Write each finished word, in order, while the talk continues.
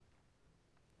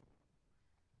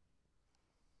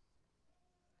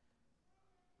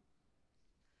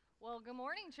Well, good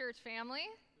morning, church family.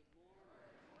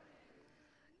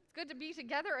 It's good to be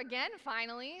together again,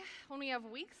 finally. When we have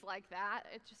weeks like that,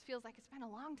 it just feels like it's been a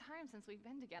long time since we've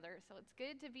been together. So it's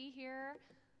good to be here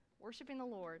worshiping the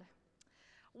Lord.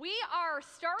 We are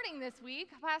starting this week.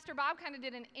 Pastor Bob kind of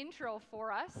did an intro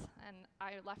for us, and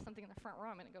I left something in the front row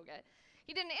I'm going to go get.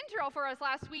 He did an intro for us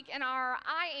last week in our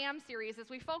I Am series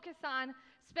as we focus on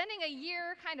spending a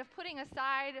year kind of putting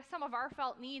aside some of our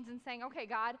felt needs and saying, okay,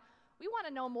 God, we want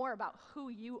to know more about who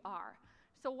you are.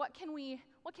 So what can we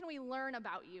learn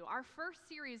about you? Our first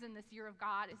series in this year of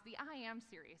God is the I Am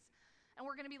series. And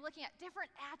we're going to be looking at different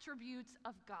attributes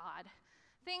of God,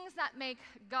 things that make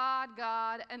God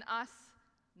God and us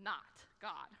not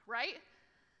God, right?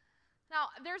 Now,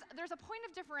 there's a point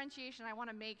of differentiation I want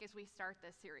to make as we start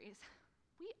this series.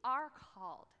 We are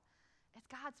called as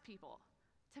God's people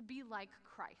to be like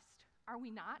Christ, are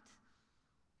we not?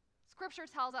 Scripture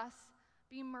tells us,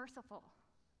 be merciful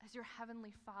as your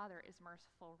heavenly Father is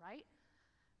merciful, right?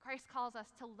 Christ calls us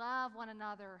to love one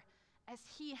another as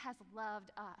he has loved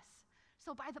us.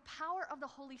 So by the power of the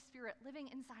Holy Spirit living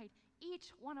inside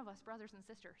each one of us, brothers and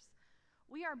sisters,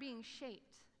 we are being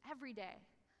shaped every day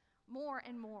more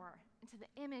and more into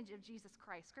the image of Jesus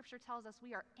Christ. Scripture tells us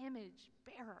we are image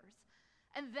bearers.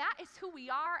 And that is who we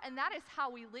are, and that is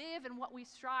how we live and what we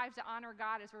strive to honor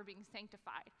God as we're being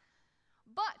sanctified.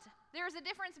 But there's a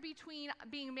difference between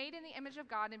being made in the image of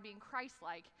God and being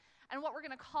Christ-like, and what we're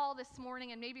going to call this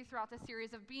morning and maybe throughout this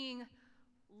series of being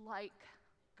like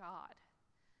God.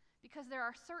 Because there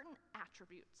are certain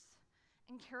attributes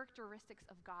and characteristics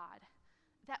of God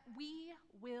that we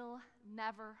will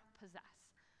never possess.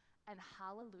 And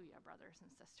hallelujah, brothers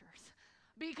and sisters,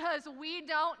 because we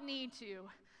don't need to.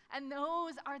 And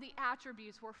those are the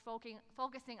attributes we're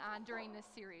focusing on during this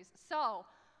series. So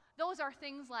those are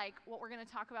things like what we're going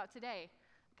to talk about today.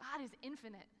 God is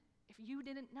infinite. If you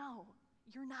didn't know,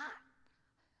 you're not.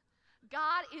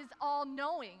 God is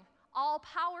all-knowing,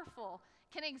 all-powerful,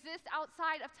 can exist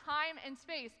outside of time and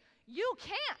space. You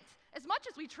can't, as much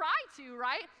as we try to,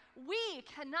 right? We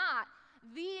cannot.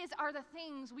 These are the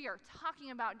things we are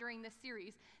talking about during this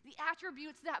series, the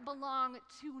attributes that belong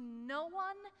to no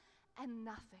one and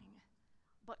nothing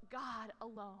but God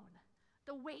alone.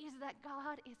 The ways that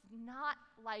God is not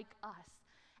like us.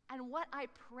 And what I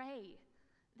pray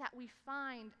that we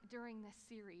find during this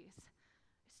series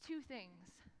is two things.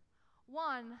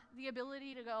 One, the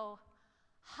ability to go,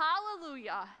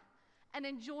 hallelujah, and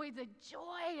enjoy the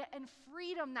joy and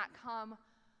freedom that come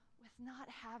with not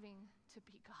having to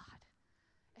be God.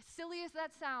 As silly as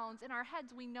that sounds, in our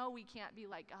heads we know we can't be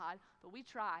like God, but we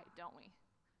try, don't we?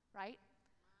 Right?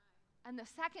 And the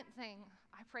second thing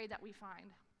I pray that we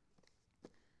find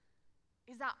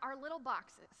is that our little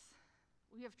boxes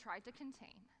we have tried to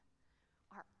contain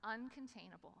are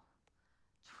uncontainable,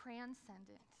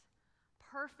 transcendent,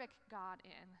 perfect God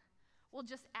in, will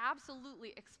just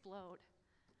absolutely explode,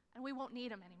 and we won't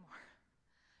need them anymore.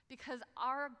 Because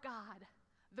our God,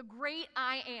 the great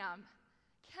I Am,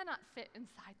 cannot fit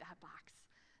inside that box.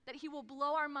 That he will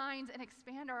blow our minds and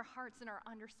expand our hearts and our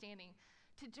understanding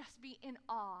to just be in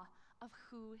awe of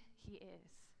who he is.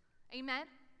 Amen?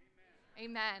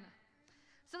 Amen.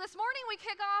 So this morning we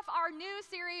kick off our new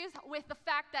series with the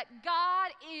fact that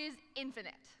God is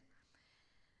infinite.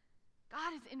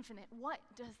 God is infinite. What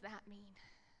does that mean?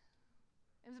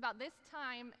 It was about this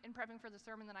time in prepping for the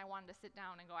sermon that I wanted to sit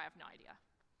down and go, I have no idea.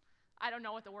 I don't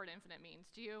know what the word infinite means.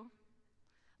 Do you?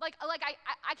 I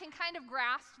can kind of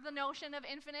grasp the notion of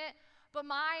infinite, but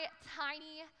my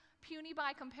tiny, puny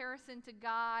by comparison to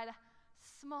God,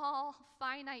 small,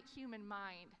 finite human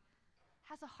mind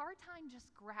has a hard time just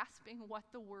grasping what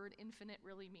the word infinite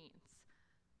really means.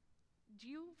 Do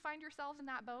you find yourselves in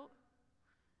that boat?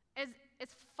 As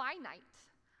finite,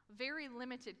 very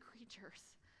limited creatures,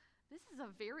 this is a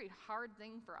very hard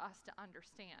thing for us to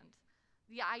understand,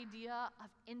 the idea of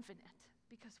infinite,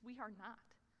 because we are not.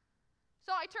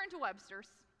 So I turned to Webster's,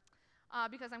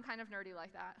 because I'm kind of nerdy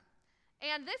like that.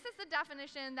 And this is the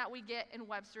definition that we get in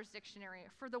Webster's dictionary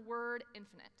for the word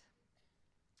infinite.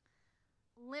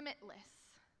 Limitless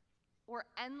or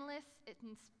endless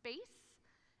in space,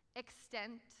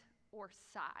 extent, or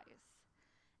size.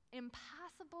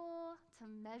 Impossible to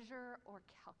measure or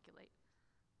calculate.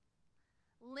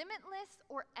 Limitless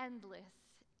or endless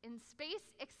in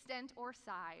space, extent, or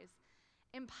size.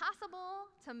 Impossible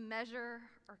to measure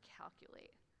or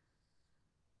calculate.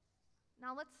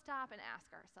 Now let's stop and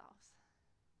ask ourselves,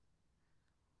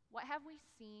 what have we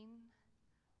seen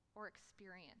or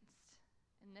experienced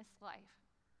in this life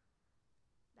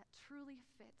that truly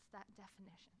fits that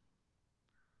definition?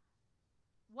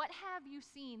 What have you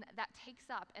seen that takes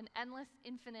up an endless,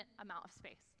 infinite amount of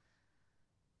space?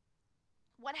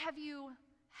 What have you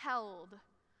held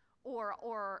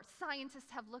or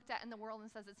scientists have looked at in the world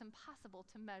and says it's impossible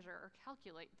to measure or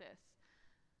calculate this?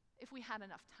 If we had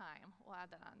enough time, we'll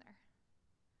add that on there.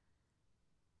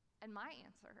 And my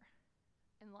answer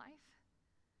in life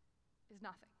is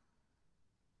nothing.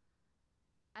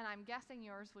 And I'm guessing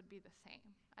yours would be the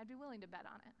same. I'd be willing to bet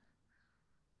on it.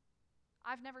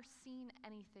 I've never seen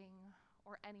anything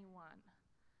or anyone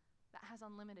that has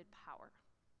unlimited power,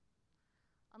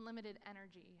 unlimited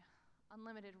energy,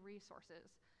 unlimited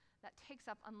resources, that takes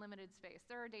up unlimited space.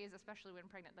 There are days, especially when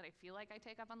pregnant, that I feel like I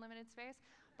take up unlimited space,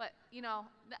 but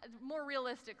more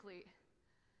realistically,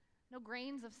 no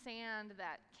grains of sand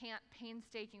that can't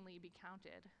painstakingly be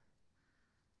counted,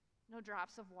 no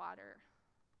drops of water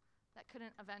that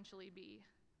couldn't eventually be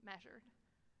measured.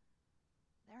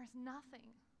 There is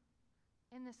nothing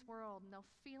in this world, no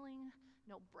feeling,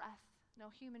 no breath,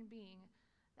 no human being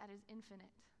that is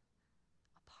infinite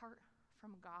apart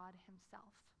from God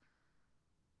himself.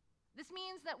 This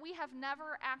means that we have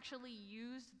never actually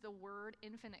used the word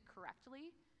infinite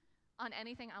correctly on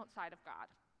anything outside of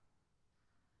God.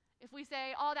 If we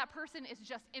say, oh, that person is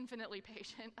just infinitely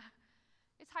patient,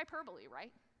 it's hyperbole,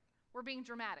 right? We're being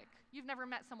dramatic. You've never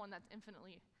met someone that's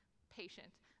infinitely patient.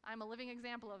 I'm a living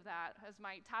example of that. As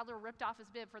my toddler ripped off his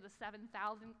bib for the 7,000th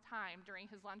time during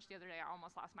his lunch the other day, I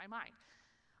almost lost my mind.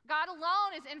 God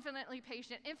alone is infinitely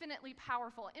patient, infinitely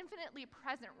powerful, infinitely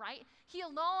present, right? He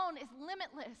alone is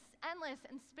limitless, endless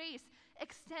in space,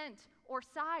 extent, or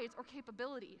size, or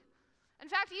capability. In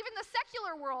fact, even the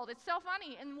secular world, it's so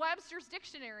funny, in Webster's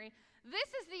dictionary, this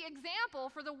is the example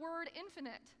for the word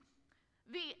infinite.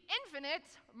 The infinite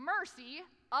mercy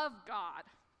of God.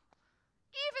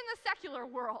 Even the secular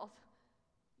world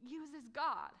uses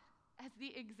God as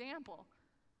the example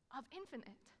of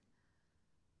infinite.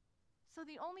 So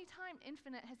the only time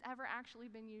infinite has ever actually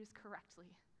been used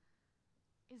correctly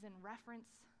is in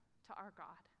reference to our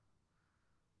God.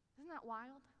 Isn't that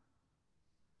wild?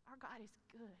 Our God is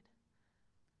good,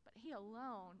 but he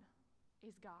alone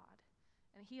is God,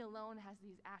 and he alone has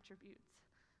these attributes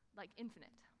like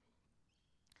infinite.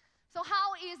 So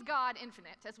how is God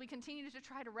infinite as we continue to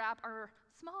try to wrap our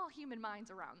small human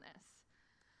minds around this?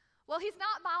 Well, he's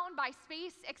not bound by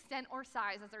space, extent, or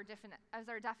size, as our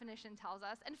definition tells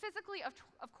us. And physically,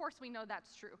 of course, we know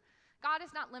that's true. God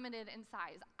is not limited in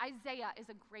size. Isaiah is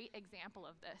a great example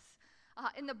of this.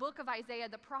 In the book of Isaiah,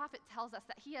 the prophet tells us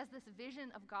that he has this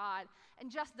vision of God, and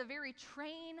just the very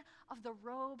train of the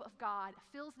robe of God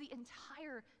fills the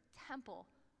entire temple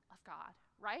of God,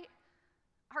 right?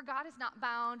 Our God is not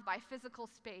bound by physical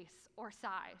space or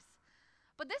size.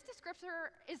 But this descriptor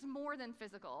is more than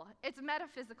physical. It's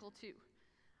metaphysical too.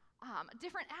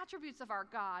 Different attributes of our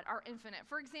God are infinite.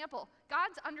 For example,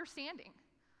 God's understanding.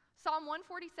 Psalm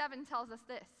 147 tells us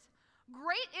this: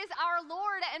 "Great is our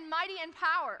Lord and mighty in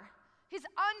power. His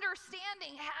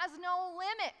understanding has no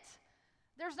limit."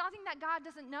 There's nothing that God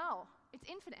doesn't know. It's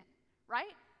infinite,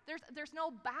 right? There's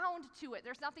no bound to it.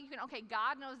 There's nothing you can, okay,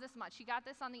 God knows this much. He got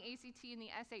this on the ACT and the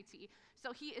SAT.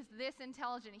 So he is this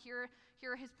intelligent. Here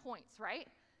are his points, right?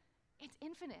 It's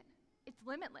infinite. It's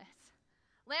limitless.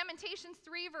 Lamentations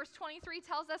 3 verse 23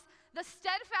 tells us, "The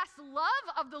steadfast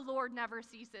love of the Lord never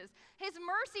ceases. His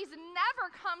mercies never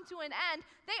come to an end.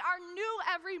 They are new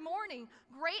every morning.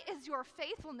 Great is your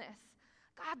faithfulness."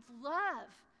 God's love,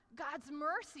 God's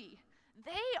mercy,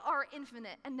 they are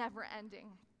infinite and never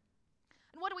ending.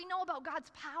 And what do we know about God's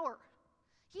power?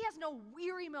 He has no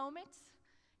weary moments.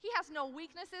 He has no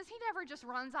weaknesses. He never just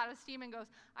runs out of steam and goes,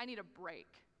 "I need a break,"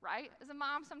 right? As a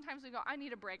mom, sometimes we go, "I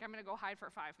need a break. I'm going to go hide for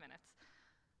 5 minutes."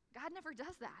 God never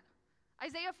does that.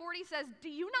 Isaiah 40 says, "Do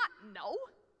you not know?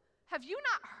 Have you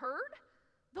not heard?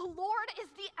 The Lord is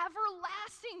the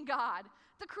everlasting God,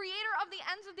 the creator of the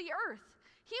ends of the earth.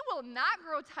 He will not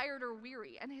grow tired or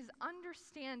weary, and his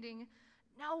understanding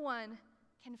no one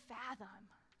can fathom."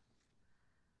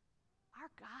 Our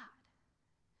God,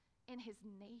 in his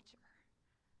nature,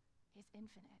 is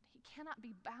infinite. He cannot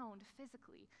be bound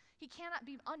physically. He cannot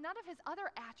be, none of his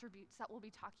other attributes that we'll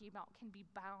be talking about can be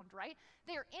bound, right?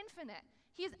 They are infinite.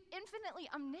 He is infinitely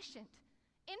omniscient,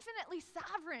 infinitely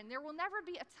sovereign. There will never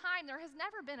be a time, there has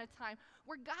never been a time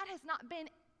where God has not been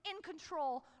in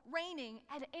control, reigning,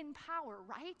 and in power,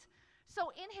 right?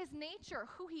 So in his nature,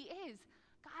 who he is,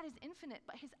 God is infinite,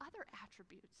 but his other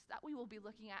attributes that we will be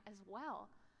looking at as well,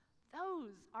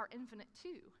 those are infinite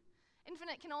too.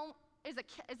 Infinite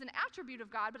is an attribute of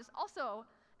God, but it's also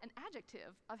an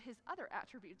adjective of his other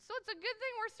attributes. So it's a good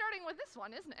thing we're starting with this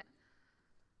one, isn't it?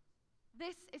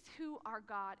 This is who our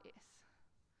God is.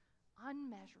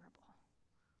 Unmeasurable,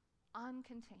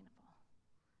 uncontainable,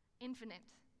 infinite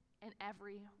in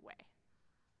every way.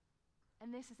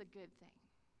 And this is a good thing.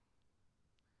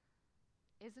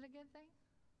 Is it a good thing?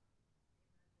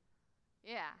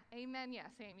 Yeah, amen,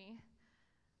 yes, Amy.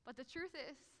 But the truth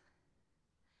is,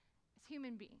 as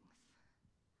human beings,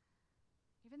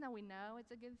 even though we know it's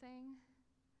a good thing,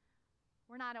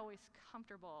 we're not always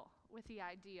comfortable with the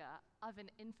idea of an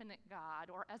infinite God,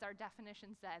 or as our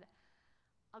definition said,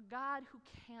 a God who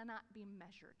cannot be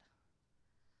measured.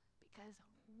 Because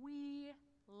we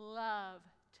love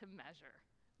to measure,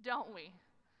 don't we?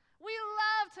 We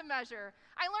love to measure.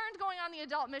 I learned going on the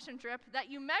adult mission trip that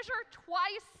you measure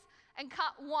twice and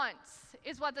cut once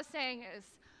is what the saying is.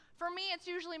 For me, it's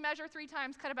usually measure 3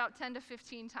 times, cut about 10 to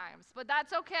 15 times. But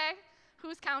that's okay.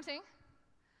 Who's counting?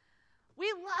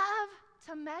 We love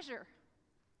to measure.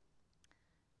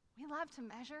 We love to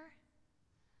measure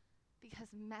because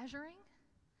measuring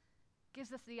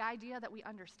gives us the idea that we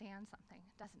understand something,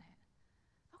 doesn't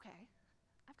it? Okay,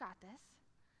 I've got this.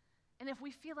 And if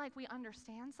we feel like we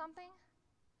understand something,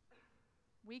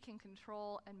 we can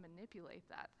control and manipulate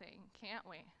that thing, can't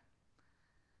we?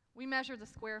 We measure the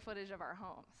square footage of our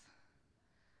homes.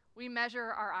 We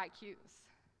measure our IQs.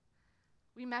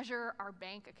 We measure our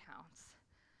bank accounts.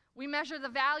 We measure the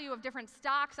value of different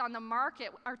stocks on the market,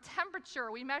 our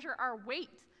temperature. We measure our weight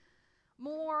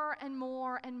more and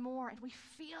more and more. And we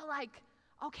feel like,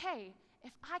 okay,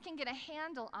 if I can get a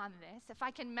handle on this, if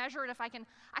I can measure it, if I can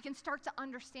start to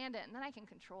understand it, and then I can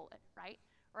control it, right?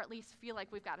 Or at least feel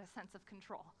like we've got a sense of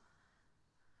control.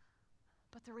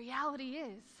 But the reality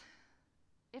is,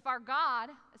 if our God,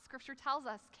 as Scripture tells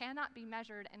us, cannot be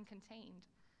measured and contained,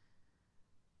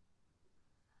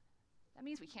 that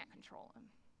means we can't control him.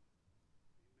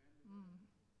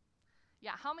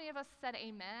 Yeah, how many of us said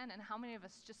amen, and how many of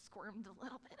us just squirmed a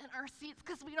little bit in our seats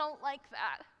because we don't like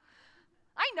that?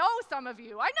 I know some of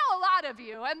you. I know a lot of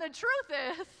you. And the truth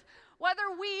is, whether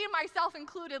we, myself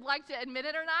included, like to admit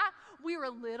it or not, we're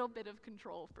a little bit of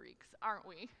control freaks, aren't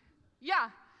we? Yeah.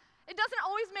 It doesn't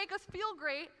always make us feel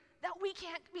great that we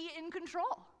can't be in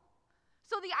control.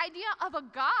 So the idea of a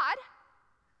God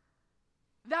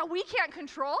that we can't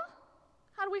control,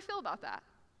 how do we feel about that?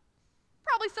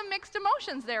 Probably some mixed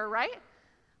emotions there, right?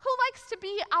 Who likes to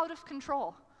be out of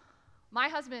control? My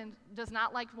husband does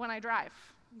not like when I drive.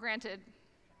 Granted,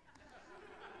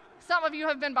 some of you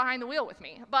have been behind the wheel with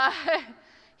me, but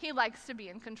he likes to be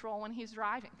in control when he's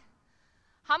driving.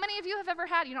 How many of you have ever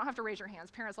had, you don't have to raise your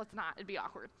hands, parents, let's not, it'd be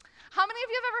awkward. How many of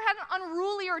you have ever had an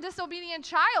unruly or disobedient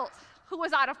child who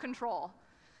was out of control?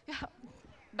 Yeah.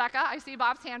 Becca, I see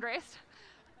Bob's hand raised.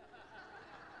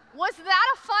 Was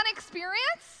that a fun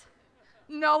experience?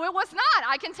 No, it was not.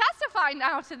 I can testify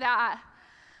now to that.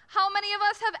 How many of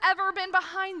us have ever been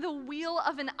behind the wheel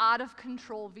of an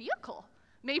out-of-control vehicle?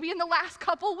 Maybe in the last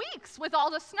couple weeks with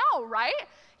all the snow, right?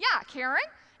 Yeah, Karen,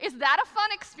 is that a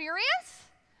fun experience?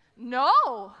 No.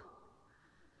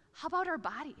 How about our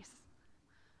bodies?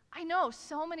 I know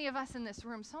so many of us in this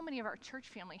room, so many of our church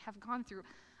family have gone through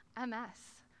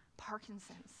MS,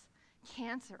 Parkinson's,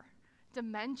 cancer,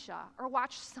 dementia, or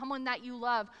watch someone that you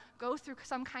love go through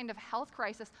some kind of health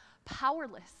crisis,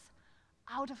 powerless,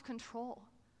 out of control,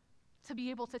 to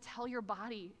be able to tell your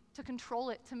body, to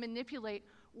control it, to manipulate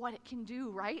what it can do,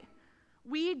 right?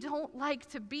 We don't like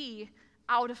to be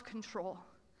out of control.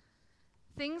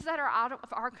 Things that are out of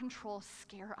our control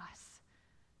scare us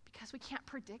because we can't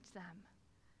predict them,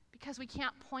 because we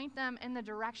can't point them in the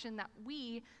direction that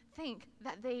we think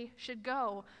that they should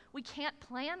go. We can't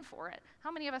plan for it.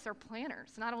 How many of us are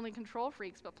planners? Not only control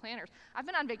freaks, but planners. I've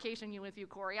been on vacation with you,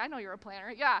 Corey. I know you're a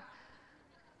planner. Yeah.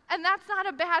 And that's not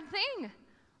a bad thing.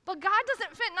 But God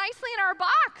doesn't fit nicely in our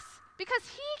box because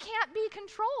he can't be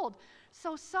controlled.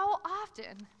 So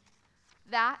often,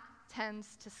 that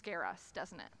tends to scare us,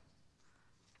 doesn't it?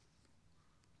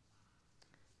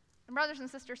 And brothers and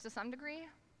sisters, to some degree,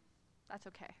 that's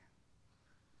okay.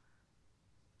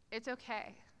 It's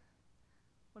okay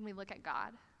when we look at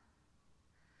God.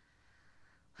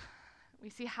 We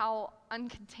see how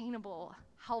uncontainable,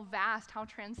 how vast, how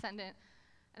transcendent,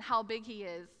 and how big he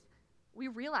is. We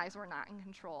realize we're not in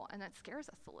control, and that scares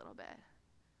us a little bit.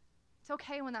 It's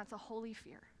okay when that's a holy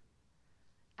fear.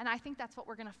 And I think that's what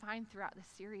we're going to find throughout this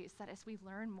series, that as we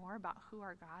learn more about who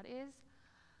our God is,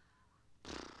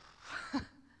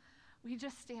 we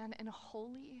just stand in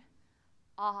holy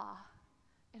awe,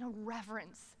 in a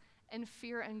reverence and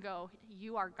fear and go,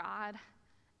 you are God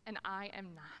and I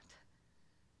am not.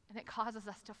 And it causes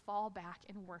us to fall back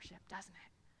in worship, doesn't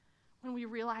it? When we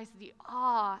realize the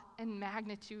awe and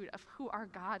magnitude of who our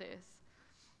God is.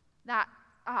 That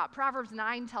Proverbs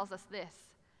 9 tells us this: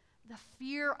 the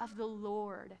fear of the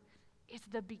Lord is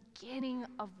the beginning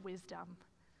of wisdom,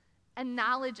 and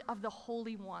knowledge of the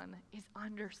Holy One is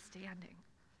understanding.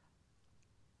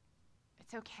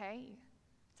 It's okay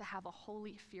to have a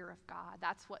holy fear of God.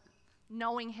 That's what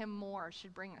knowing him more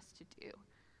should bring us to do.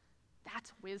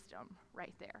 That's wisdom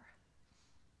right there.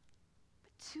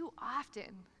 But too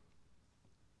often,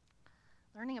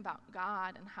 learning about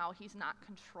God and how he's not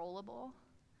controllable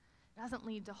doesn't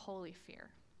lead to holy fear.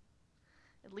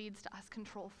 It leads to us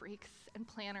control freaks and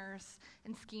planners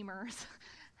and schemers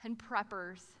and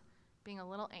preppers being a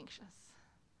little anxious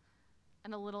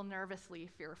and a little nervously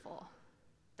fearful,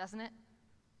 doesn't it?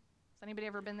 Has anybody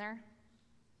ever been there?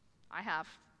 I have.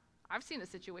 I've seen a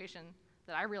situation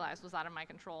that I realized was out of my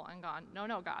control and gone,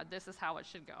 no, God, this is how it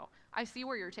should go. I see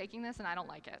where you're taking this and I don't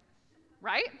like it.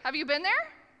 Right? Have you been there?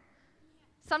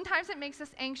 Sometimes it makes us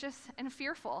anxious and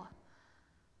fearful.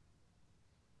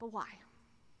 But why?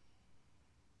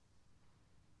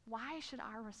 Why should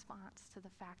our response to the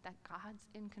fact that God's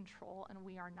in control and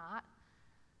we are not,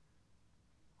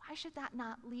 why should that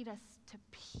not lead us to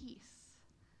peace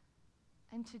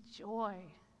and to joy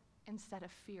instead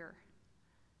of fear?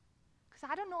 Because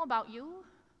I don't know about you,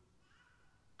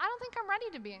 I don't think I'm ready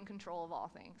to be in control of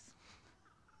all things.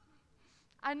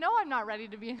 I know I'm not ready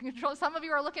to be in control. Some of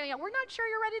you are looking at me, we're not sure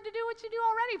you're ready to do what you do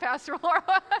already, Pastor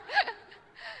Laura.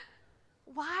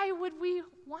 Why would we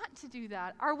want to do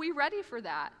that? Are we ready for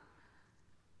that?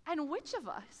 And which of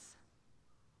us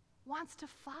wants to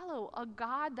follow a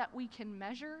God that we can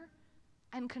measure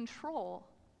and control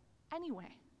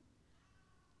anyway?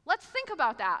 Let's think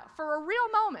about that for a real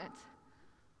moment.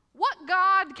 What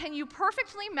God can you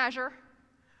perfectly measure,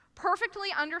 perfectly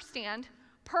understand,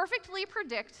 perfectly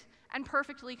predict, and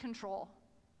perfectly control?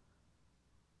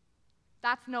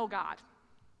 That's no God.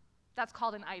 That's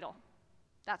called an idol.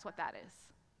 That's what that is.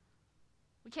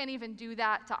 We can't even do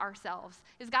that to ourselves.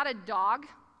 Is God a dog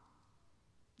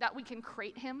that we can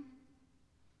crate him?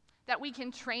 That we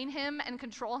can train him and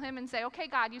control him and say, okay,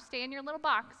 God, you stay in your little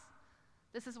box.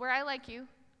 This is where I like you.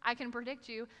 I can predict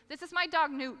you. This is my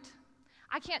dog, Newt.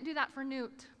 I can't do that for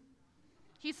Newt.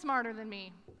 He's smarter than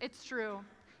me. It's true.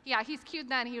 Yeah, he's cute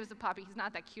then. He was a puppy. He's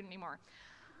not that cute anymore.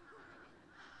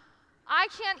 I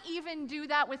can't even do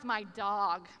that with my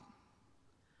dog.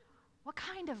 What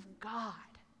kind of God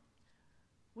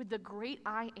would the great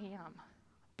I am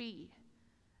be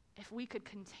if we could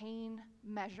contain,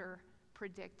 measure,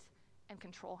 predict, and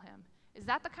control him? Is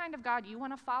that the kind of God you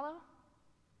want to follow?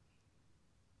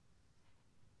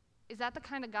 Is that the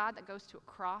kind of God that goes to a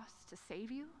cross to save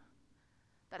you?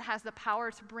 That has the power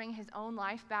to bring his own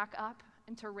life back up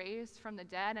and to raise from the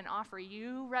dead and offer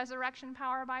you resurrection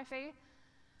power by faith?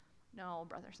 No,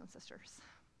 brothers and sisters.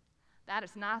 That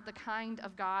is not the kind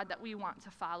of God that we want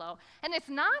to follow. And it's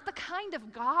not the kind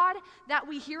of God that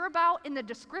we hear about in the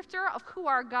descriptor of who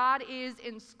our God is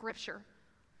in Scripture.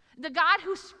 The God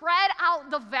who spread out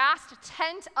the vast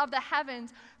tent of the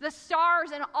heavens, the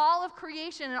stars and all of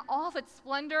creation and all of its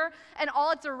splendor and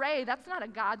all its array, that's not a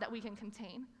God that we can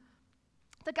contain.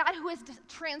 The God who is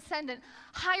transcendent,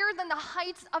 higher than the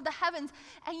heights of the heavens,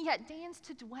 and yet deigns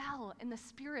to dwell in the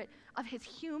spirit of his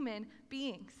human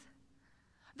beings.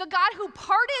 The God who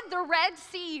parted the Red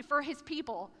Sea for his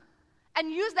people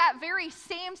and used that very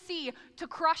same sea to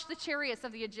crush the chariots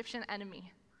of the Egyptian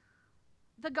enemy.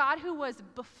 The God who was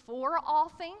before all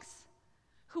things,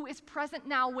 who is present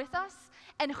now with us,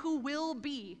 and who will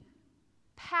be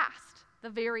past the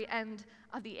very end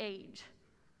of the age.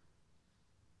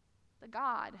 The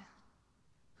God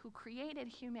who created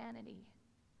humanity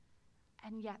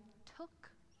and yet took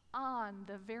on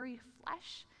the very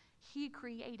flesh he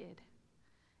created,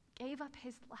 gave up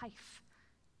his life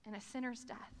in a sinner's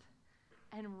death,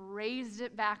 and raised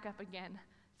it back up again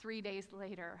 3 days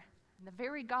later. And the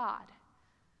very God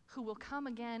who will come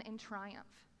again in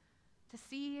triumph to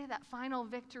see that final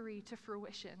victory to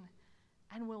fruition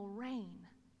and will reign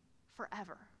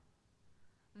forever.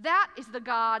 That is the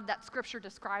God that Scripture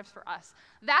describes for us.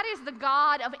 That is the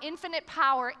God of infinite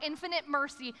power, infinite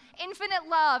mercy, infinite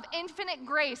love, infinite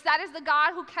grace. That is the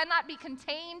God who cannot be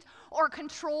contained or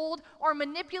controlled or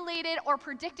manipulated or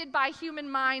predicted by human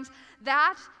minds.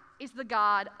 That is the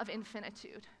God of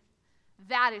infinitude.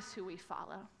 That is who we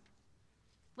follow.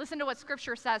 Listen to what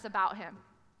Scripture says about him.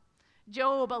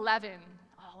 Job 11,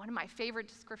 one of my favorite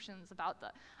descriptions about the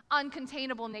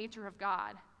uncontainable nature of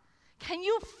God. Can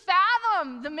you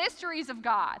fathom the mysteries of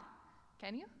God?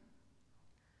 Can you?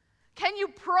 Can you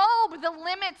probe the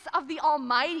limits of the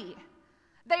Almighty?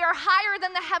 They are higher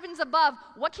than the heavens above.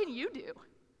 What can you do?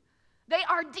 They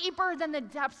are deeper than the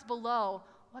depths below.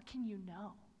 What can you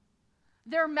know?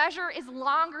 Their measure is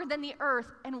longer than the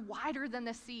earth and wider than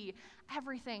the sea.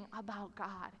 Everything about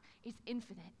God is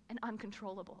infinite and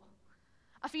uncontrollable.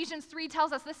 Ephesians 3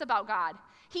 tells us this about God.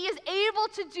 He is able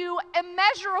to do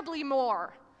immeasurably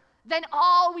more than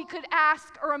all we could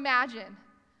ask or imagine.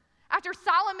 After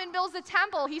Solomon builds the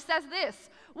temple, he says this,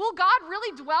 will God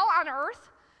really dwell on earth?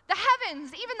 The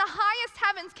heavens, even the highest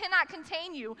heavens, cannot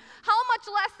contain you. How much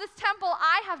less this temple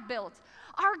I have built?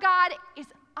 Our God is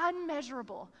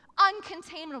unmeasurable,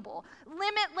 uncontainable,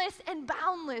 limitless, and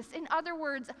boundless. In other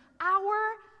words,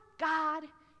 our God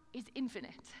is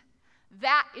infinite.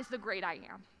 That is the great I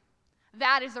am.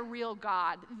 That is a real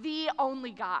God, the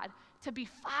only God, to be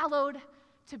followed,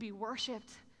 to be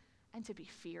worshiped, and to be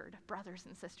feared, brothers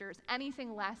and sisters.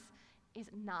 Anything less is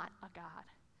not a God.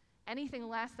 Anything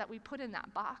less that we put in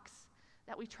that box,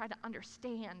 that we try to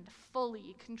understand,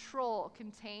 fully control,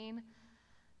 contain,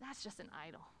 that's just an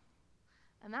idol.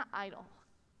 And that idol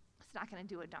is not going to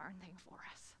do a darn thing for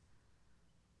us.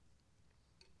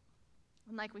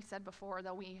 And like we said before,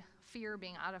 though we fear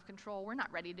being out of control, we're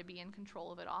not ready to be in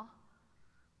control of it all.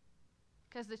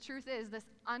 Because the truth is, this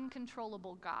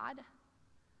uncontrollable God,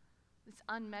 this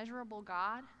unmeasurable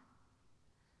God,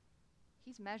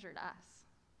 he's measured us.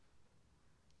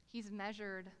 He's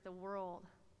measured the world,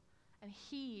 and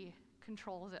he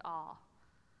controls it all.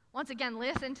 Once again,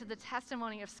 listen to the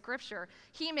testimony of Scripture.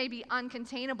 He may be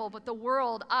uncontainable, but the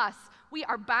world, us, we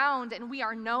are bound and we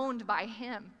are known by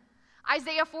him.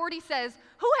 Isaiah 40 says,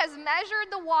 who has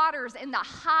measured the waters in the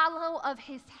hollow of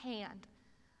his hand,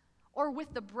 or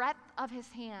with the breadth of his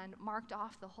hand marked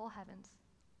off the heavens?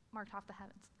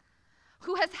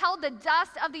 Who has held the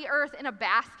dust of the earth in a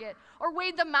basket, or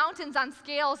weighed the mountains on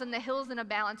scales and the hills in a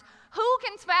balance? Who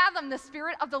can fathom the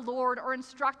Spirit of the Lord, or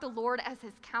instruct the Lord as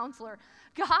his counselor?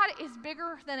 God is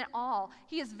bigger than it all.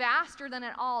 He is vaster than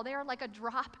it all. They are like a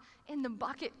drop in the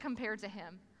bucket compared to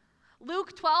him.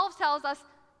 Luke 12 tells us,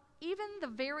 even the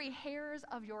very hairs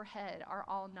of your head are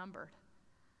all numbered.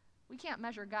 We can't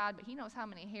measure God, but he knows how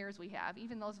many hairs we have,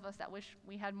 even those of us that wish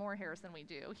we had more hairs than we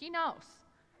do. He knows.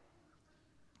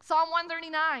 Psalm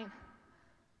 139,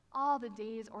 all the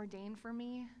days ordained for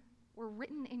me were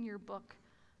written in your book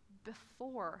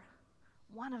before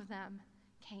one of them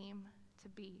came to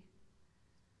be.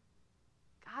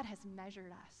 God has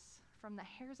measured us from the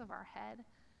hairs of our head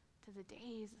to the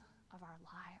days of our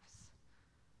lives.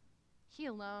 He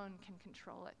alone can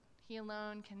control it. He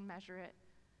alone can measure it.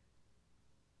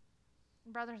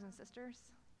 And brothers and sisters,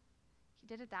 he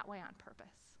did it that way on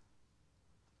purpose.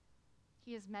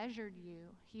 He has measured you.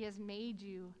 He has made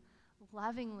you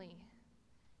lovingly,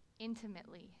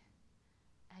 intimately,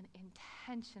 and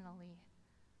intentionally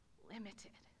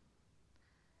limited.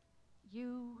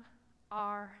 You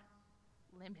are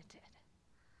limited.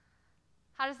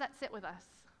 How does that sit with us?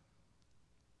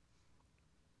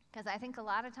 Because I think a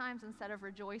lot of times, instead of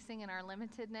rejoicing in our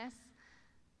limitedness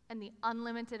and the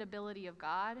unlimited ability of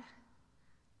God,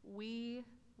 we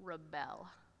rebel.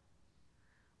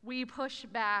 We push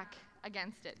back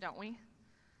against it, don't we?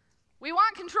 We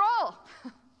want control.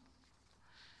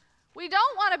 We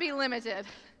don't want to be limited.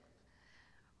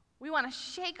 We want to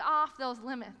shake off those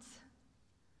limits.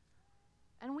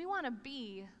 And we want to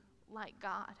be like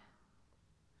God.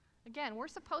 Again, we're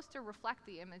supposed to reflect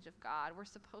the image of God. We're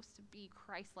supposed to be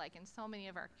Christ-like in so many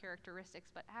of our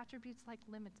characteristics, but attributes like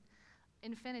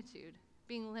infinitude,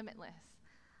 being limitless,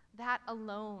 that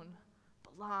alone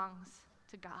belongs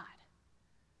to God.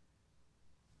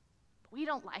 But we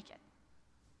don't like it.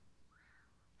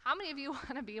 How many of you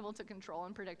want to be able to control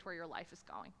and predict where your life is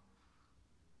going?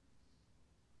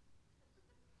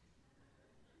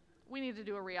 We need to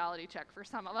do a reality check for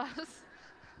some of us.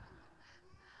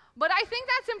 But I think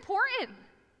that's important.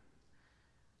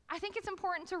 I think it's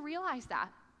important to realize that.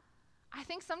 I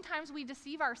think sometimes we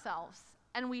deceive ourselves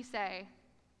and we say,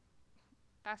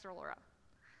 Pastor Laura,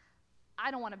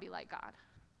 I don't want to be like God.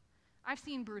 I've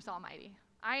seen Bruce Almighty.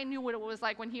 I knew what it was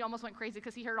like when he almost went crazy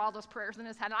because he heard all those prayers in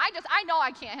his head. And I know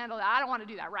I can't handle that. I don't want to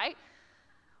do that, right?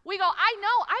 We go, I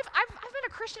know. I've been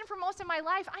a Christian for most of my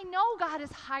life. I know God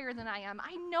is higher than I am.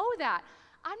 I know that.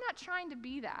 I'm not trying to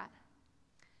be that.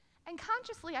 And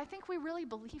consciously, I think we really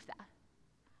believe that.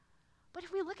 But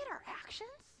if we look at our actions,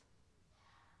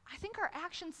 I think our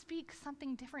actions speak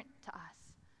something different to us.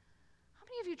 How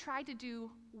many of you tried to do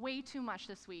way too much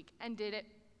this week and did it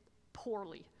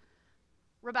poorly?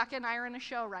 Rebecca and I are in a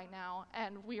show right now,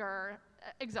 and we are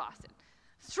exhausted.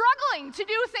 Struggling to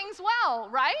do things well,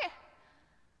 right?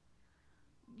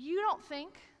 You don't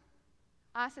think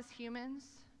us as humans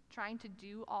trying to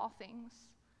do all things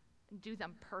and do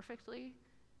them perfectly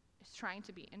is trying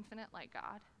to be infinite like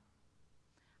God?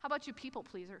 How about you people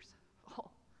pleasers? Oh,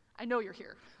 I know you're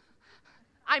here.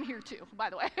 I'm here too, by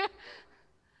the way.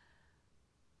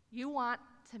 You want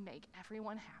to make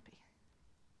everyone happy.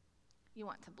 You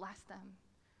want to bless them.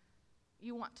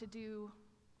 You want to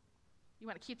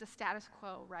keep the status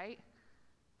quo, right?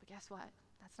 But guess what?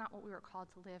 That's not what we were called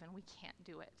to live, and we can't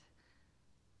do it.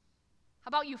 How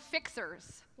about you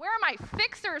fixers? Where are my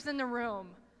fixers in the room?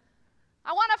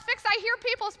 I want to fix. I hear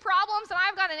people's problems, and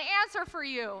I've got an answer for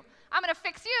you. I'm going to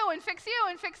fix you and fix you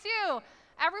and fix you.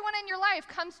 Everyone in your life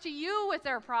comes to you with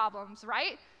their problems,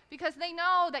 right? Because they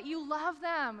know that you love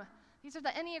them. These are the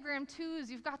Enneagram 2s.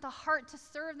 You've got the heart to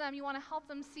serve them. You want to help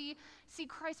them see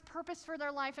Christ's purpose for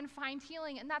their life and find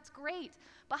healing, and that's great.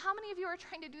 But how many of you are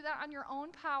trying to do that on your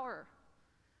own power?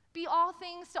 Be all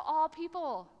things to all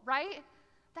people, right?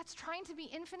 That's trying to be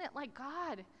infinite like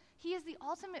God. He is the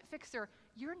ultimate fixer.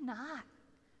 You're not.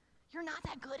 You're not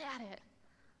that good at it.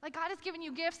 Like, God has given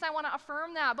you gifts. I want to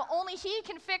affirm that. But only He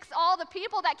can fix all the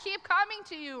people that keep coming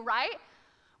to you, right?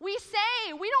 We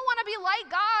say we don't want to be like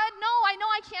God. No, I know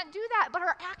I can't do that. But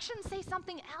our actions say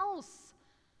something else.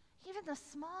 Even the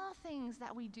small things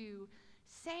that we do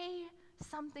say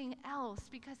something else.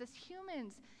 Because as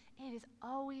humans, it is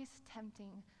always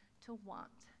tempting to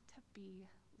want to be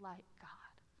like God.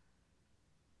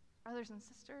 Brothers and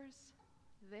sisters,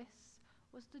 this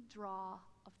was the draw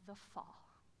of the fall.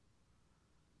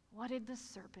 What did the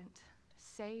serpent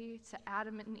say to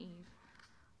Adam and Eve?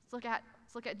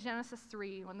 Let's look at Genesis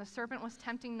 3. When the serpent was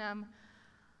tempting them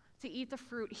to eat the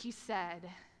fruit, he said,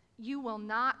 "You will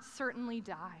not certainly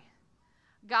die.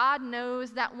 God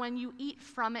knows that when you eat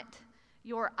from it,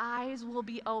 your eyes will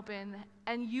be open,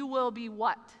 and you will be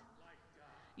what?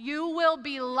 You will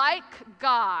be like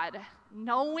God,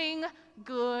 knowing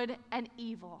good and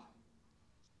evil."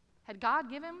 Had God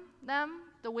given them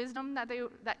the wisdom that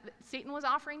Satan was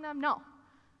offering them? No.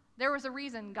 There was a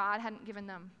reason God hadn't given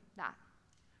them that,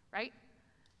 right?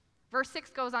 Verse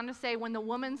 6 goes on to say, when the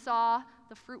woman saw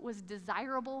the fruit was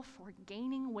desirable for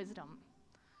gaining wisdom,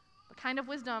 the kind of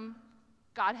wisdom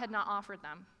God had not offered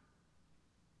them,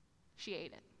 she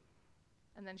ate it.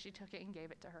 And then she took it and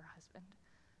gave it to her husband.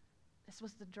 This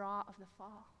was the draw of the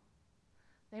fall.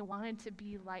 They wanted to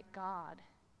be like God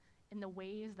in the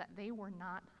ways that they were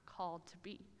not called to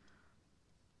be.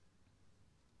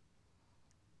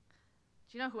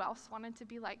 Do you know who else wanted to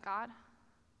be like God?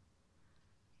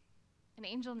 An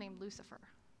angel named Lucifer.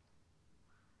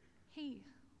 He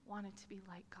wanted to be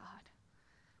like God.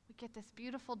 We get this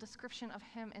beautiful description of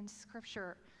him in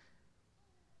Scripture.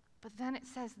 But then it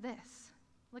says this.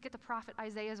 Look at the prophet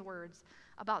Isaiah's words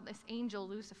about this angel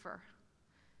Lucifer.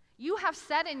 "You have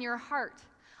said in your heart,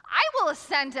 I will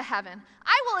ascend to heaven.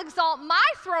 I will exalt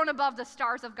my throne above the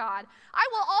stars of God. I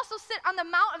will also sit on the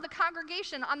mount of the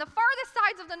congregation on the farthest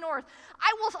sides of the north.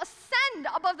 I will ascend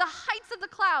above the heights of the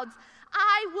clouds.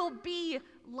 I will be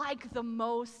like the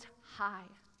Most High."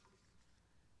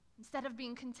 Instead of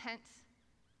being content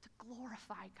to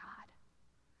glorify God,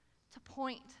 to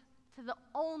point to the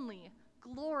only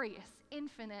glorious,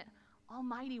 infinite,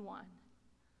 almighty one,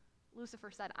 Lucifer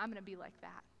said, I'm going to be like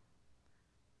that.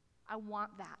 I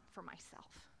want that for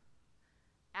myself.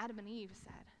 Adam and Eve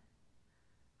said,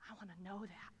 I want to know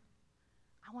that.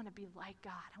 I want to be like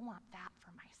God. I want that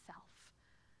for myself.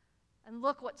 And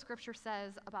look what Scripture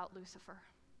says about Lucifer.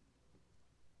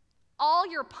 "All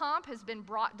your pomp has been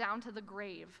brought down to the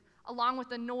grave, along with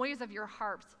the noise of your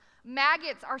harps.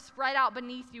 Maggots are spread out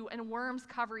beneath you, and worms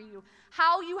cover you.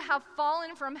 How you have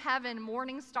fallen from heaven,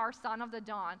 morning star, son of the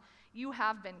dawn. You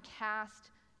have been cast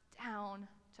down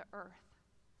to earth."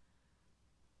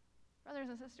 Brothers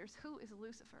and sisters, who is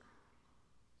Lucifer?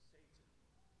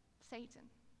 Satan.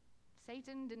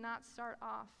 Satan did not start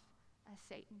off as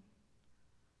Satan.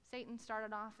 Satan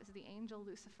started off as the angel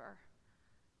Lucifer,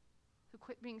 who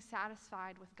quit being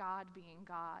satisfied with God being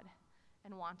God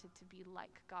and wanted to be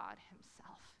like God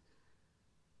himself.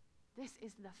 This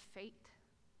is the fate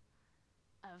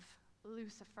of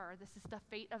Lucifer. This is the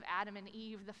fate of Adam and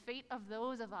Eve, the fate of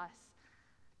those of us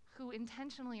who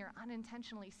intentionally or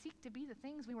unintentionally seek to be the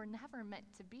things we were never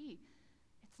meant to be.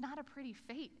 It's not a pretty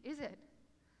fate, is it?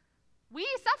 We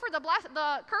suffer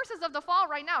the curses of the fall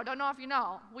right now. Don't know if you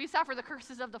know. We suffer the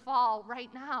curses of the fall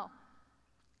right now.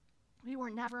 We were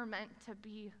never meant to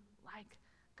be like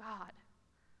God.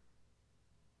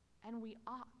 And we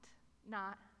ought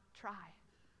not try.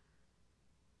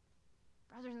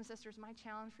 Brothers and sisters, my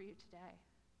challenge for you today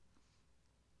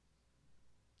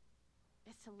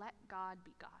is to let God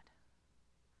be God.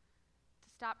 To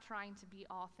stop trying to be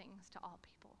all things to all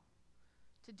people.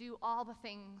 To do all the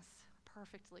things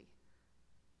perfectly.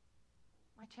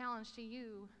 My challenge to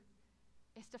you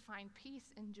is to find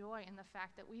peace and joy in the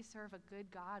fact that we serve a good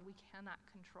God we cannot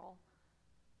control,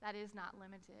 that is not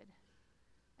limited,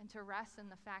 and to rest in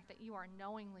the fact that you are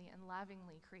knowingly and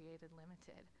lovingly created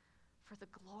limited for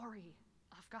the glory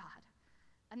of God,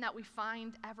 and that we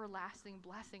find everlasting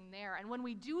blessing there. And when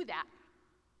we do that,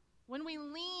 when we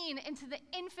lean into the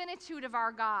infinitude of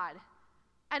our God,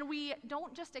 and we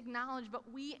don't just acknowledge, but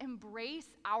we embrace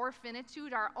our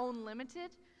finitude, our own limitedness,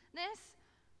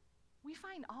 we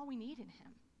find all we need in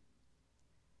him.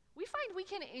 We find we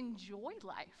can enjoy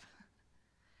life.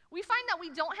 We find that we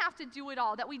don't have to do it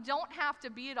all, that we don't have to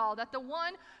be it all, that the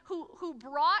one who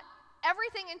brought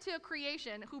everything into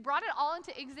creation, who brought it all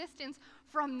into existence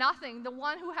from nothing, the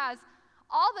one who has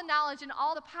all the knowledge and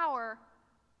all the power,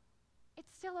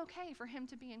 it's still okay for him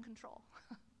to be in control.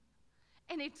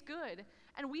 And it's good.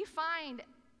 And we find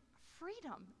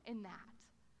freedom in that.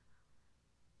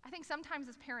 I think sometimes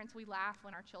as parents we laugh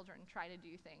when our children try to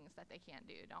do things that they can't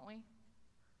do, don't we?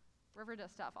 River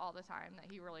does stuff all the time that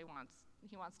he really wants.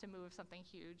 He wants to move something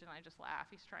huge, and I just laugh.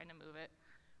 He's trying to move it,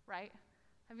 right?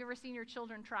 Have you ever seen your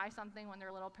children try something when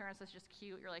their little parents is just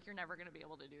cute? You're like, you're never going to be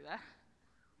able to do that.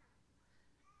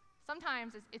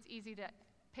 Sometimes it's easy to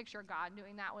picture God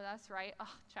doing that with us, right?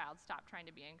 Oh, child, stop trying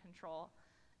to be in control.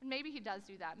 And maybe he does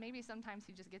do that. Maybe sometimes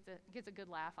he just gets a good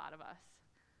laugh out of us.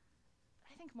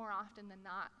 I think more often than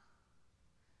not,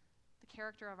 the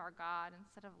character of our God,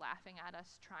 instead of laughing at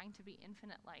us, trying to be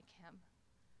infinite like him,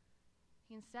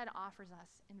 he instead offers us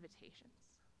invitations.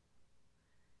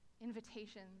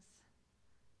 Invitations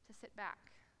to sit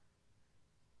back,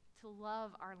 to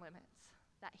love our limits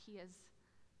that he has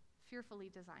fearfully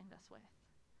designed us with,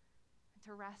 and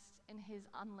to rest in his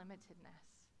unlimitedness.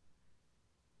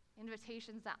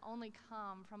 Invitations that only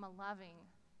come from a loving,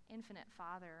 infinite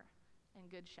Father and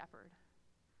Good Shepherd.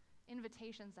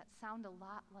 Invitations that sound a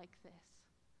lot like this.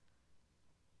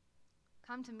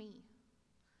 Come to me,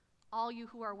 all you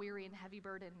who are weary and heavy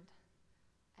burdened,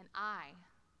 and I,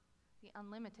 the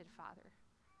unlimited Father,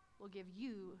 will give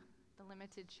you, the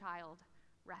limited child,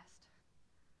 rest.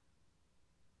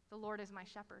 The Lord is my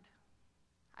shepherd.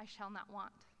 I shall not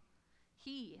want.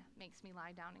 He makes me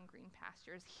lie down in green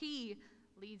pastures. He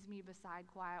leads me beside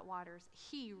quiet waters.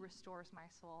 He restores my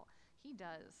soul. He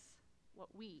does what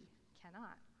we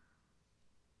cannot.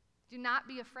 Do not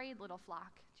be afraid, little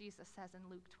flock, Jesus says in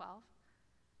Luke 12.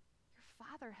 Your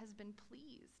Father has been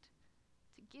pleased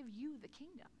to give you the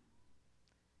kingdom.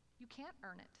 You can't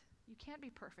earn it. You can't be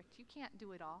perfect. You can't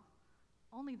do it all.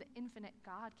 Only the infinite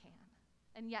God can.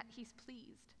 And yet he's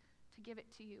pleased to give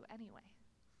it to you anyway.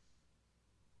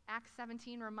 Acts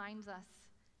 17 reminds us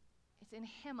it's in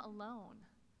him alone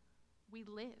we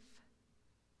live,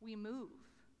 we move,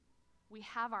 we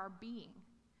have our being,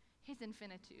 his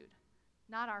infinitude,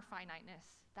 not our finiteness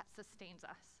that sustains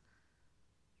us.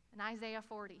 And Isaiah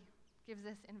 40 gives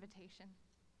this invitation.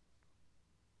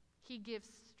 He gives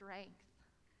strength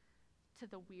to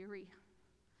the weary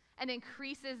and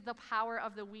increases the power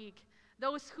of the weak,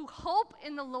 those who hope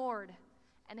in the Lord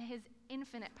and his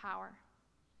infinite power.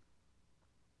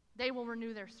 They will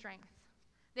renew their strength.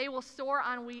 They will soar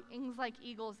on wings like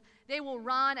eagles. They will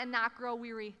run and not grow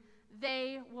weary.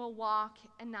 They will walk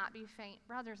and not be faint.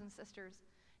 Brothers and sisters,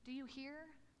 do you hear?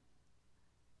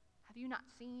 Have you not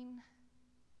seen?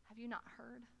 Have you not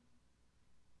heard?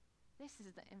 This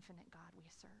is the infinite God we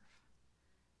serve.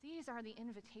 These are the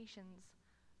invitations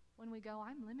when we go,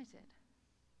 I'm limited.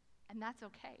 And that's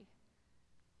okay.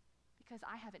 Because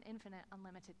I have an infinite,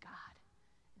 unlimited God.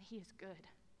 And he is good.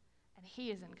 And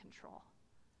he is in control.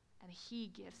 And he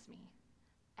gives me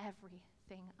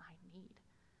everything I need.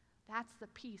 That's the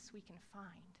peace we can find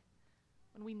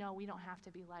when we know we don't have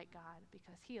to be like God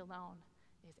because he alone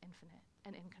is infinite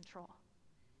and in control.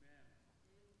 Amen.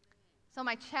 So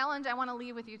my challenge I want to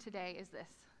leave with you today is this.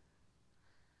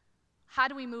 How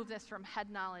do we move this from head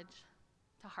knowledge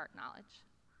to heart knowledge?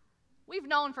 We've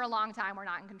known for a long time we're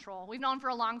not in control. We've known for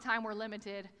a long time we're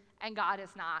limited and God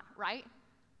is not, right?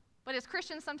 But as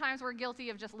Christians, sometimes we're guilty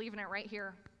of just leaving it right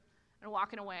here and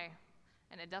walking away,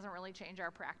 and it doesn't really change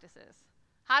our practices.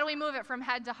 How do we move it from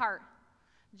head to heart?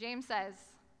 James says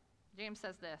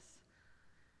this,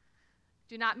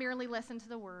 do not merely listen to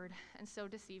the word and so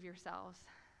deceive yourselves,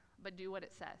 but do what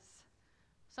it says.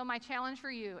 So my challenge for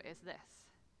you is this.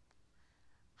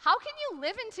 How can you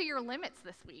live into your limits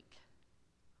this week?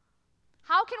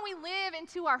 How can we live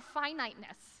into our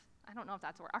finiteness? I don't know if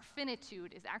that's a word. Our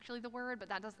finitude is actually the word, but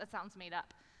that sounds made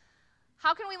up.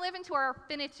 How can we live into our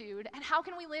finitude, and how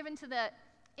can we live into the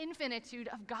infinitude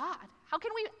of God? How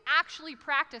can we actually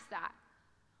practice that?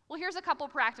 Well, here's a couple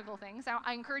practical things.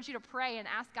 I encourage you to pray and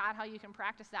ask God how you can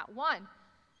practice that. One,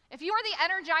 if you are the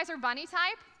Energizer Bunny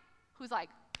type, who's like,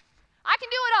 I can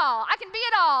do it all, I can be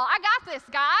it all, I got this,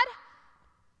 God,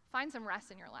 find some rest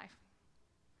in your life.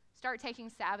 Start taking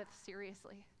Sabbath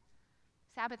seriously.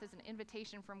 Sabbath is an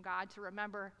invitation from God to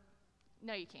remember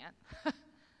No, you can't.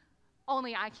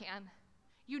 Only I can.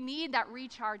 You need that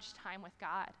recharge time with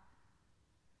God.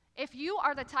 If you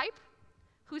are the type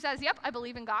who says, yep, I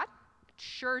believe in God,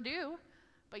 sure do,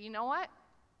 but you know what?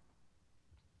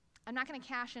 I'm not going to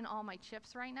cash in all my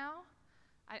chips right now.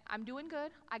 I'm doing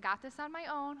good. I got this on my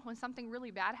own. When something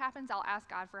really bad happens, I'll ask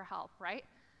God for help, right?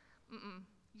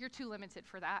 You're too limited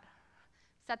for that.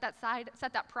 Set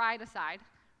that pride aside,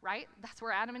 right? That's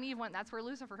where Adam and Eve went. That's where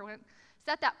Lucifer went.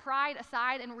 Set that pride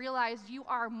aside and realize you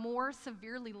are more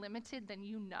severely limited than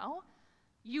you know.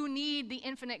 You need the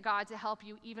infinite God to help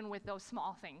you even with those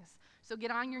small things. So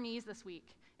get on your knees this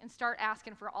week and start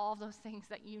asking for all of those things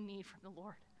that you need from the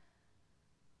Lord.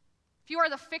 If you are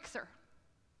the fixer,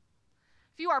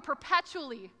 if you are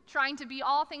perpetually trying to be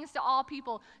all things to all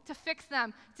people, to fix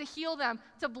them, to heal them,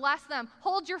 to bless them,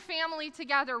 hold your family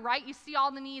together, right? You see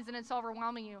all the needs and it's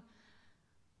overwhelming you.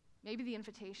 Maybe the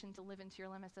invitation to live into your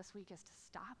limits this week is to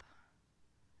stop.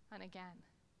 And again,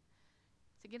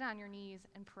 to get on your knees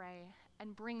and pray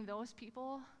and bring those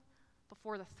people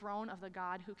before the throne of the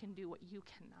God who can do what you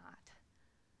cannot.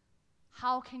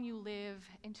 How can you live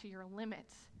into your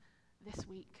limits this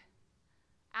week?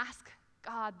 Ask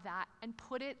God that and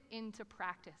put it into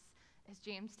practice. As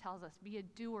James tells us, be a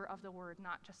doer of the word,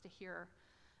 not just a hearer.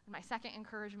 And my second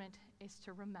encouragement is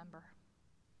to remember.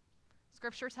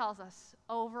 Scripture tells us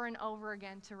over and over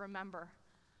again to remember.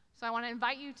 So I want to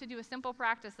invite you to do a simple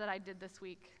practice that I did this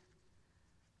week.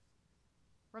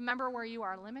 Remember where you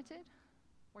are limited,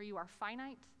 where you are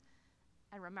finite,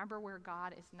 and remember where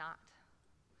God is not.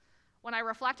 When I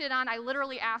reflected on, I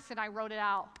literally asked and I wrote it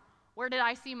out. Where did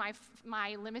I see my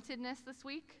limitedness this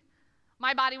week?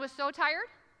 My body was so tired.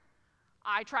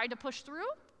 I tried to push through.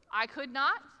 I could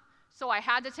not. So I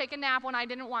had to take a nap when I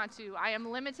didn't want to. I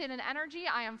am limited in energy.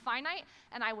 I am finite.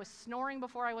 And I was snoring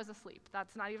before I was asleep.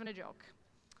 That's not even a joke.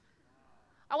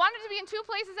 I wanted to be in two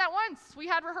places at once. We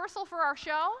had rehearsal for our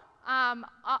show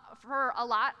for a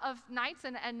lot of nights,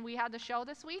 and we had the show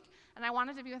this week. And I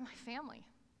wanted to be with my family.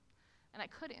 And I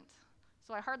couldn't.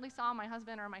 So I hardly saw my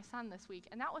husband or my son this week,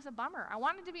 and that was a bummer. I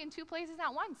wanted to be in two places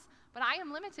at once, but I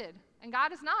am limited, and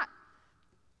God is not.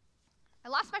 I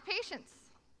lost my patience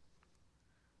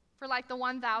for like the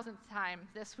 1,000th time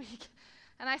this week,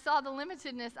 and I saw the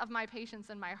limitedness of my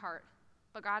patience in my heart,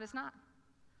 but God is not.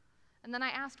 And then I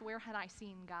asked, where had I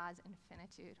seen God's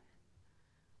infinitude?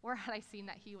 Where had I seen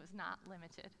that he was not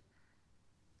limited?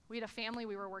 We had a family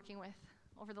we were working with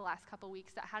over the last couple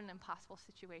weeks that had an impossible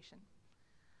situation.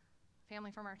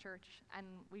 Family from our church, and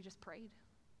we just prayed.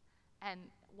 And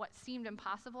what seemed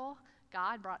impossible,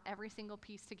 God brought every single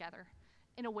piece together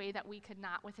in a way that we could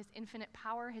not. With his infinite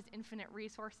power, his infinite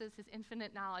resources, his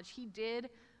infinite knowledge, he did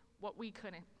what we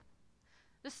couldn't.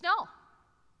 The snow.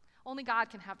 Only God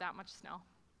can have that much snow.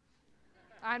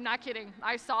 I'm not kidding.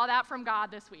 I saw that from God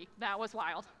this week. That was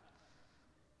wild.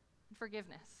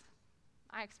 Forgiveness.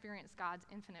 I experienced God's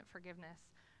infinite forgiveness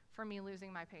for me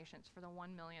losing my patience for the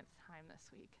 1,000,000th time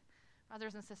this week.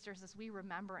 Brothers and sisters, as we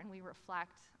remember and we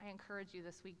reflect, I encourage you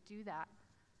this week, do that.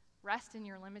 Rest in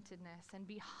your limitedness and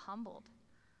be humbled.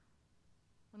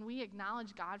 When we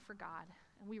acknowledge God for God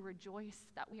and we rejoice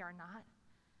that we are not,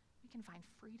 we can find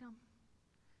freedom.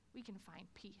 We can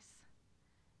find peace.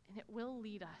 And it will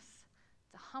lead us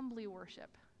to humbly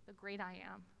worship the great I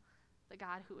am, the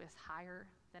God who is higher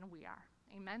than we are.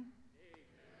 Amen?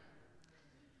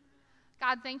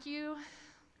 God, thank you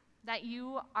that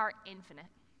you are infinite.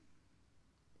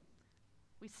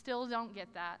 We still don't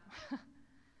get that.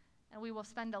 And we will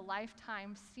spend a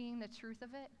lifetime seeing the truth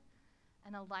of it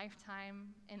and a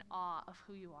lifetime in awe of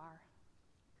who you are.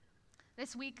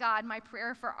 This week, God, my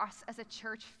prayer for us as a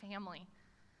church family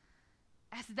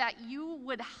is that you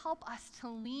would help us to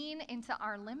lean into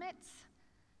our limits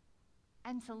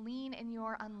and to lean in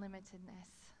your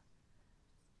unlimitedness.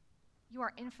 You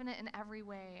are infinite in every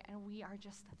way, and we are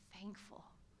just thankful.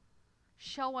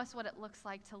 Show us what it looks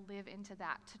like to live into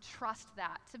that, to trust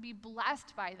that, to be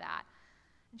blessed by that.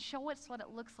 And show us what it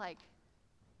looks like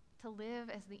to live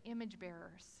as the image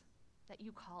bearers that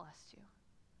you call us to.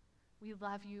 We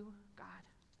love you, God,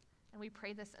 and we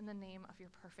pray this in the name of your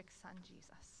perfect Son,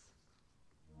 Jesus.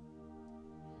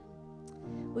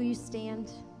 Will you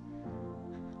stand?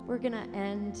 We're going to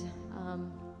end.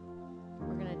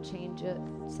 We're going to change it,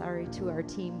 to our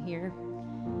team here.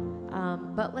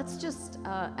 But let's just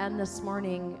end this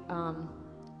morning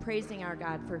praising our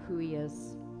God for who he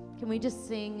is. Can we just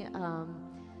sing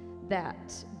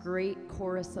that great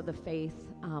chorus of the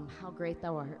faith, How Great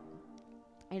Thou Art?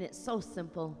 And it's so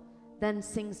simple. Then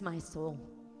sings my soul,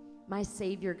 my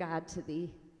Savior God, to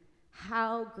thee.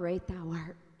 How great thou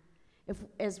art.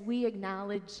 As we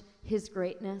acknowledge his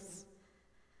greatness,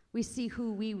 we see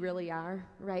who we really are,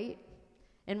 right?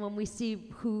 And when we see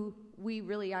who we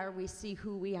really are, we see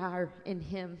who we are in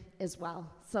him as well.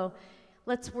 So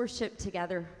let's worship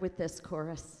together with this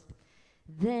chorus.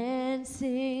 Then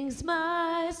sings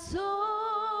my soul,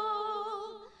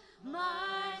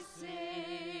 my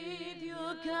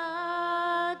Savior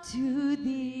God, to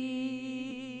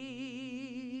thee.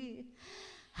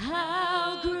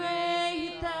 How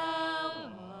great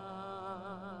thou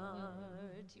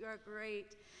art. You are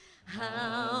great.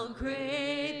 How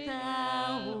great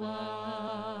thou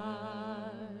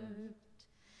art.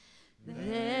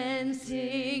 Then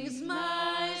sings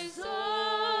my soul,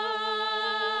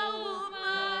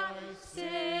 my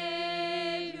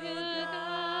Savior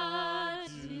God,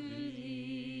 to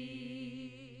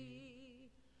thee.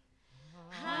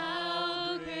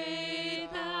 How great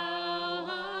thou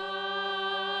art.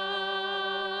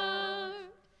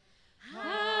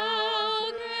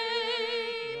 How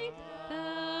great thou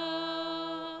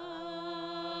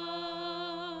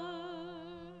art.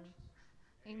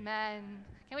 Amen.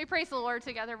 Can we praise the Lord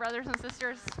together, brothers and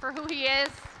sisters, for who he is?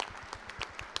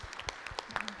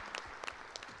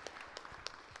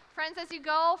 Friends, as you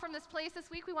go from this place this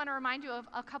week, we want to remind you of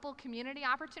a couple community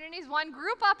opportunities. One,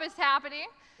 group up is happening.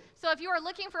 So if you are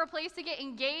looking for a place to get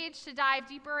engaged, to dive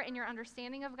deeper in your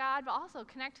understanding of God, but also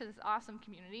connect to this awesome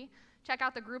community, check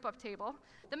out the group up table.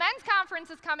 The men's conference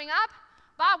is coming up.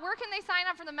 Bob, where can they sign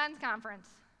up for the men's conference?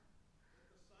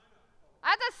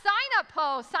 At the sign-up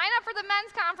post. Sign up for the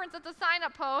men's conference at the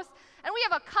sign-up post. And we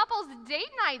have a couples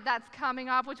date night that's coming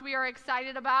up, which we are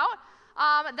excited about.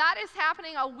 That is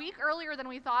happening a week earlier than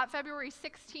we thought, February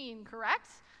 16, correct?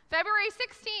 February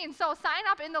 16. So sign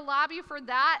up in the lobby for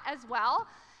that as well.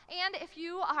 And if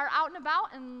you are out and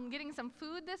about and getting some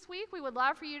food this week, we would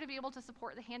love for you to be able to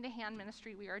support the hand-to-hand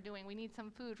ministry we are doing. We need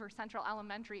some food for Central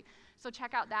Elementary. So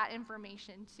check out that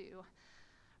information too.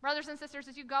 Brothers and sisters,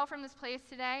 as you go from this place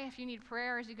today, if you need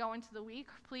prayer as you go into the week,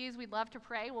 please, we'd love to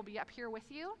pray. We'll be up here with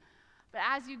you. But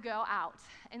as you go out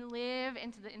and live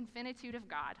into the infinitude of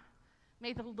God,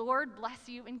 may the Lord bless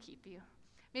you and keep you.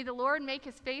 May the Lord make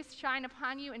his face shine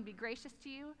upon you and be gracious to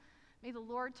you. May the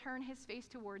Lord turn his face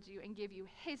towards you and give you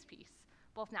his peace,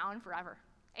 both now and forever.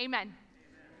 Amen.